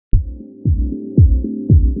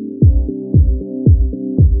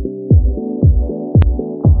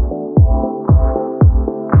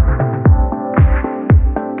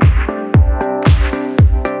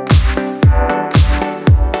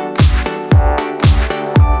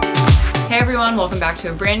everyone, welcome back to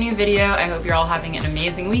a brand new video. I hope you're all having an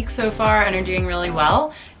amazing week so far and are doing really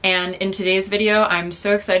well. And in today's video, I'm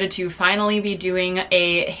so excited to finally be doing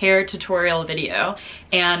a hair tutorial video.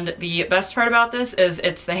 And the best part about this is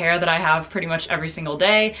it's the hair that I have pretty much every single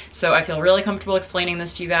day. So I feel really comfortable explaining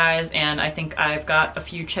this to you guys, and I think I've got a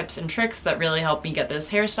few tips and tricks that really help me get this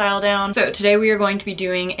hairstyle down. So today we are going to be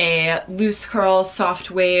doing a loose curls, soft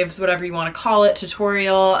waves, whatever you want to call it,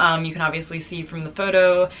 tutorial. You can obviously see from the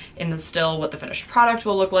photo in the still what the finished product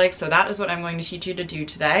will look like. So that is what I'm going to teach you to do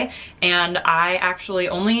today. And I actually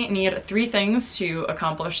only need 3 things to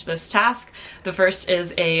accomplish this task. The first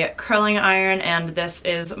is a curling iron, and this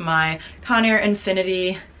is my Conair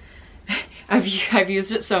Infinity. I've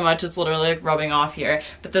used it so much it's literally like rubbing off here,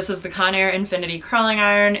 but this is the Conair Infinity curling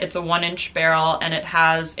iron. It's a 1-inch barrel and it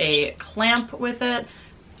has a clamp with it.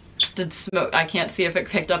 Did smoke, I can't see if it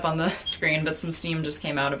picked up on the screen, but some steam just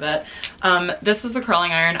came out of it. This is the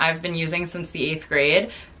curling iron I've been using since the 8th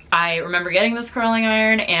grade. I remember getting this curling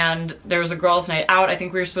iron and there was a girls' night out. I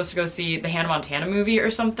think we were supposed to go see the Hannah Montana movie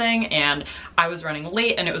or something, and I was running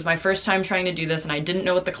late and it was my first time trying to do this and I didn't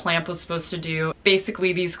know what the clamp was supposed to do.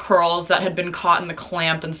 Basically these curls that had been caught in the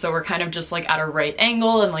clamp, and so we're kind of just like at a right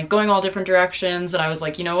angle and like going all different directions, and I was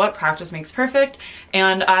like, you know what, practice makes perfect,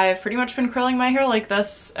 and I've pretty much been curling my hair like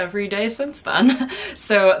this every day since then.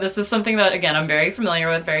 So this is something that, again, I'm very familiar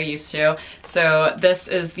with, very used to. So this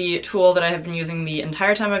is the tool that I have been using the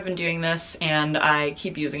entire time I've been doing this, and I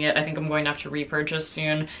keep using it. I think I'm going to have to repurchase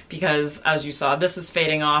soon because, as you saw, this is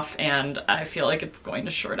fading off and I feel like it's going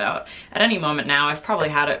to short out at any moment now. I've probably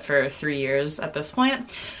had it for 3 years at this point.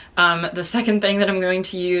 The second thing that I'm going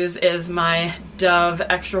to use is my Dove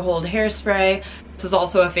Extra Hold Hairspray. This is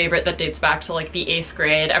also a favorite that dates back to like the 8th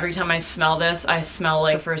grade. Every time I smell this, I smell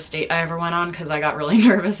like the first date I ever went on because I got really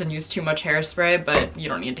nervous and used too much hairspray, but you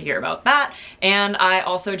don't need to hear about that. And I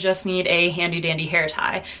also just need a handy dandy hair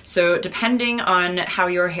tie. So depending on how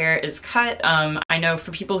your hair is cut, I know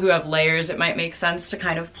for people who have layers, it might make sense to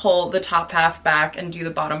kind of pull the top half back and do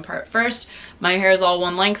the bottom part first. My hair is all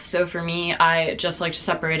one length, so for me, I just like to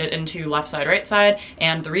separate it into left side, right side.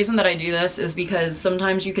 And the reason that I do this is because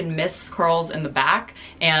sometimes you can miss curls in the back,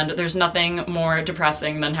 and there's nothing more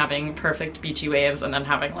depressing than having perfect beachy waves and then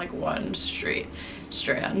having like one straight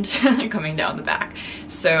strand coming down the back.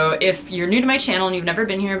 So if you're new to my channel and you've never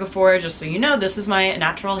been here before, just so you know, this is my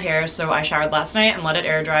natural hair. So I showered last night and let it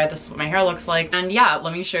air dry. This is what my hair looks like. And yeah,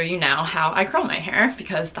 let me show you now how I curl my hair,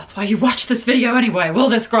 because that's why you watch this video anyway. Will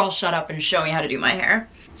this girl shut up and show me how to do my hair?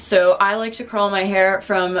 So I like to curl my hair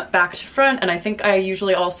from back to front, and I think I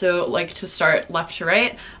usually also like to start left to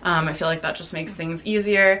right. I feel like that just makes things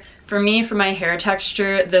easier. For me, for my hair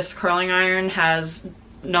texture, this curling iron has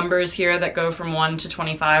numbers here that go from 1 to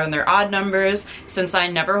 25, and they're odd numbers. Since I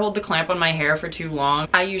never hold the clamp on my hair for too long,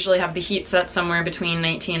 I usually have the heat set somewhere between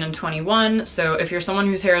 19 and 21. So if you're someone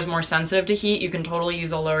whose hair is more sensitive to heat, you can totally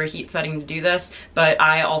use a lower heat setting to do this. But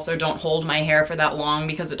I also don't hold my hair for that long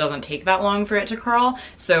because it doesn't take that long for it to curl.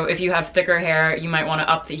 So if you have thicker hair, you might want to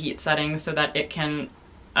up the heat setting so that it can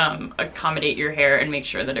accommodate your hair and make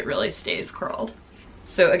sure that it really stays curled.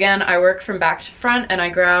 So again, I work from back to front and I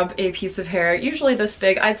grab a piece of hair, usually this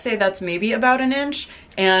big. I'd say that's maybe about 1 inch.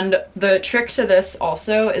 And the trick to this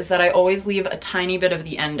also is that I always leave a tiny bit of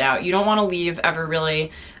the end out. You don't want to leave ever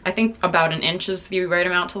really, I think about 1 inch is the right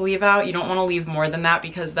amount to leave out. You don't want to leave more than that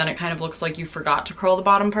because then it kind of looks like you forgot to curl the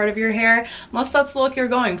bottom part of your hair, unless that's the look you're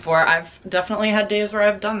going for. I've definitely had days where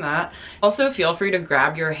I've done that. Also, feel free to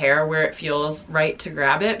grab your hair where it feels right to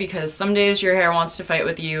grab it, because some days your hair wants to fight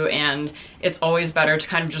with you, and it's always better to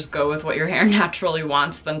kind of just go with what your hair naturally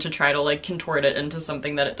wants than to try to like contort it into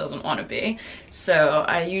something that it doesn't want to be. So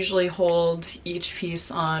I usually hold each piece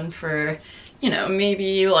on for, you know,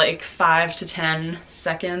 maybe like 5 to 10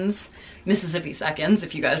 seconds, Mississippi seconds,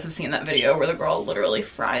 if you guys have seen that video where the girl literally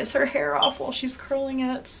fries her hair off while she's curling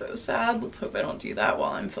it. It's so sad. Let's hope I don't do that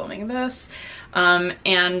while I'm filming this.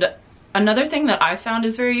 And another thing that I found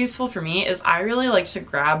is very useful for me is I really like to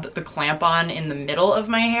grab the clamp on in the middle of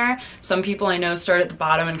my hair. Some people I know start at the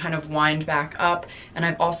bottom and kind of wind back up, and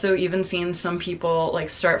I've also even seen some people like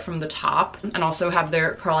start from the top and also have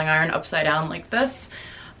their curling iron upside down like this.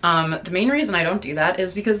 The main reason I don't do that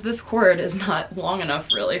is because this cord is not long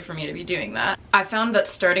enough really for me to be doing that. I found that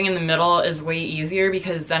starting in the middle is way easier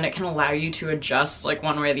because then it can allow you to adjust like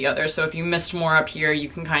one way or the other. So if you missed more up here, you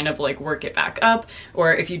can kind of like work it back up,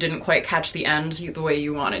 or if you didn't quite catch the end the way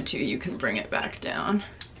you wanted to, you can bring it back down.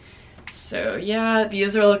 So yeah,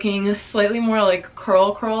 these are looking slightly more like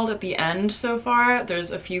curled at the end so far.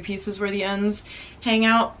 There's a few pieces where the ends hang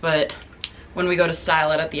out, but when we go to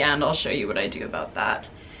style it at the end, I'll show you what I do about that.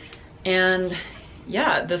 And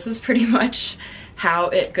yeah, this is pretty much how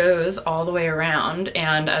it goes all the way around.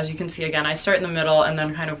 And as you can see, again, I start in the middle and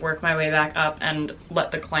then kind of work my way back up and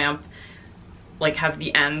let the clamp like have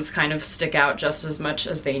the ends kind of stick out just as much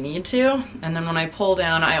as they need to. And then when I pull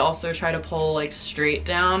down, I also try to pull like straight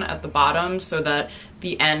down at the bottom so that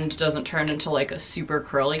the end doesn't turn into like a super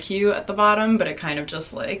curly Q at the bottom, but it kind of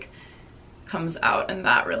just like comes out in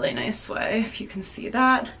that really nice way, if you can see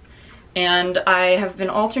that. And I have been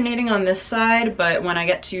alternating on this side, but when I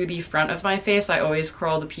get to the front of my face, I always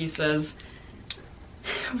curl the pieces,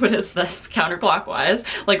 what is this, counterclockwise,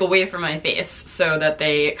 like away from my face so that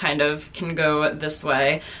they kind of can go this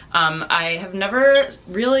way. I have never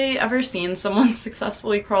really ever seen someone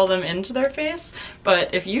successfully curl them into their face,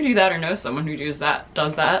 but if you do that or know someone who does that,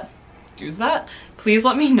 please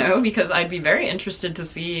let me know, because I'd be very interested to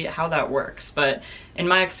see how that works. But in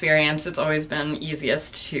my experience, it's always been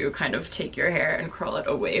easiest to kind of take your hair and curl it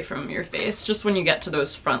away from your face just when you get to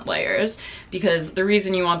those front layers, because the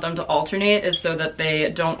reason you want them to alternate is so that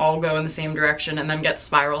they don't all go in the same direction and then get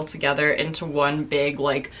spiraled together into one big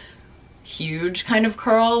like huge kind of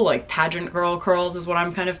curl, like pageant girl curls is what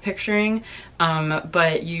I'm kind of picturing.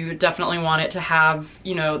 But you definitely want it to have,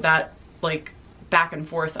 you know, that like back and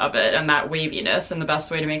forth of it and that waviness, and the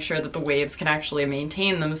best way to make sure that the waves can actually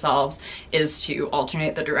maintain themselves is to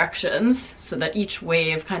alternate the directions so that each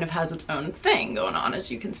wave kind of has its own thing going on,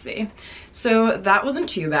 as you can see. So that wasn't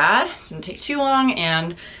too bad, didn't take too long,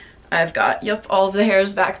 and I've got, yep, all of the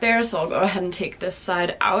hairs back there, so I'll go ahead and take this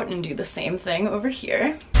side out and do the same thing over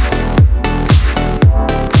here.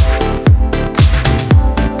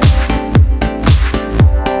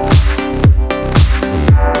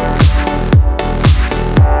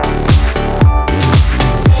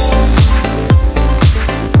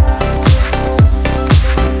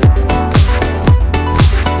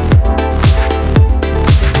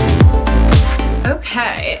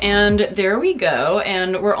 And there we go,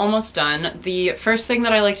 and we're almost done. The first thing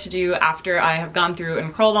that I like to do after I have gone through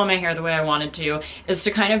and curled all my hair the way I wanted to is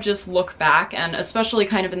to kind of just look back, and especially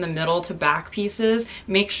kind of in the middle to back pieces,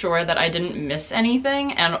 make sure that I didn't miss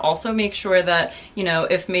anything, and also make sure that, you know,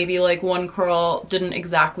 if maybe like one curl didn't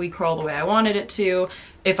exactly curl the way I wanted it to,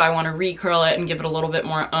 if I want to recurl it and give it a little bit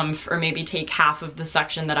more oomph, or maybe take half of the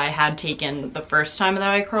section that I had taken the first time that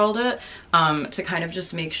I curled it, to kind of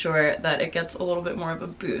just make sure that it gets a little bit more of a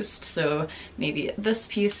boost. So maybe this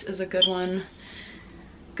piece is a good one,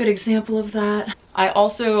 good example of that. I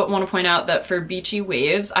also want to point out that for beachy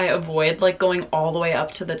waves, I avoid like going all the way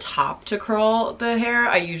up to the top to curl the hair.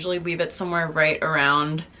 I usually leave it somewhere right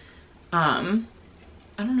around,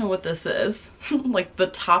 I don't know what this is, like the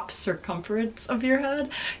top circumference of your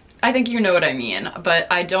head. I think you know what I mean, but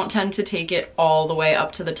I don't tend to take it all the way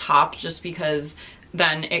up to the top just because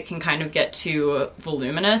then it can kind of get too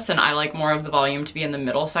voluminous, and I like more of the volume to be in the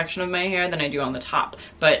middle section of my hair than I do on the top.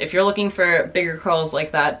 But if you're looking for bigger curls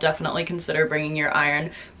like that, definitely consider bringing your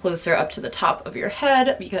iron closer up to the top of your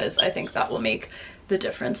head, because I think that will make the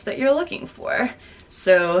difference that you're looking for.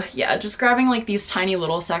 So yeah, just grabbing like these tiny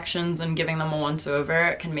little sections and giving them a once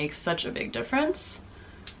over can make such a big difference.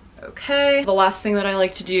 Okay, the last thing that I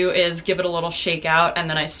like to do is give it a little shake out, and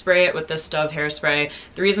then I spray it with this Dove hairspray.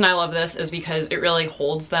 The reason I love this is because it really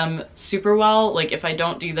holds them super well. Like if I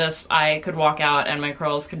don't do this, I could walk out and my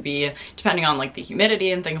curls could be, depending on like the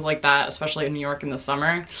humidity and things like that, especially in New York in the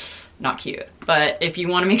summer, not cute. But if you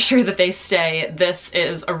want to make sure that they stay, this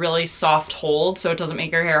is a really soft hold, so it doesn't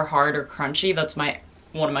make your hair hard or crunchy. That's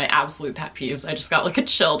one of my absolute pet peeves. I just got like a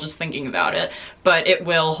chill just thinking about it. But it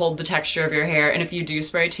will hold the texture of your hair, and if you do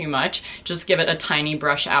spray too much, just give it a tiny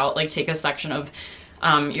brush out. Like take a section of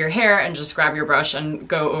your hair and just grab your brush and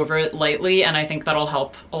go over it lightly, and I think that'll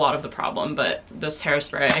help a lot of the problem. But this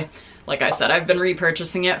hairspray, like I said, I've been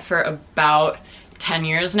repurchasing it for about 10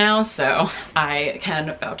 years now, so I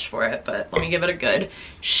can vouch for it. But let me give it a good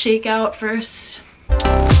shake out first. All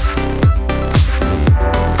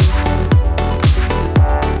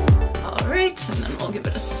right, and then we'll give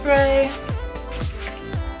it a spray.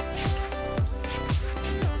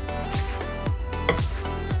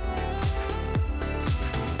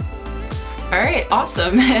 All right,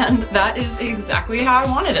 awesome, and that is exactly how I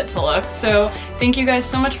wanted it to look. So thank you guys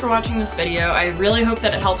so much for watching this video. I really hope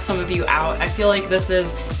that it helps some of you out. I feel like this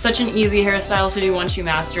is such an easy hairstyle to do once you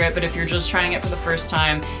master it, but if you're just trying it for the first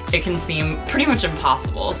time, it can seem pretty much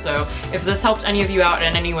impossible. So if this helped any of you out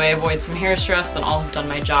in any way avoid some hair stress, then I'll have done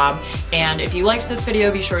my job. And if you liked this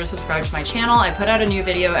video, be sure to subscribe to my channel. I put out a new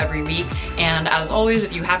video every week, and as always,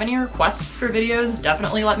 if you have any requests for videos,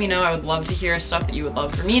 definitely let me know. I would love to hear stuff that you would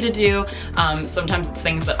love for me to do. Sometimes it's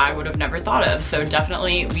things that I would have never thought of, so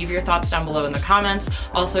definitely leave your thoughts down below in the comments. comments.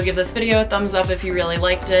 Also give this video a thumbs up if you really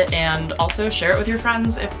liked it, and also share it with your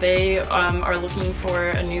friends if they are looking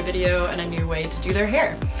for a new video and a new way to do their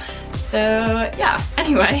hair. So yeah,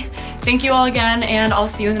 anyway, thank you all again, and I'll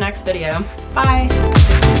see you in the next video.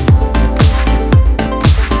 Bye!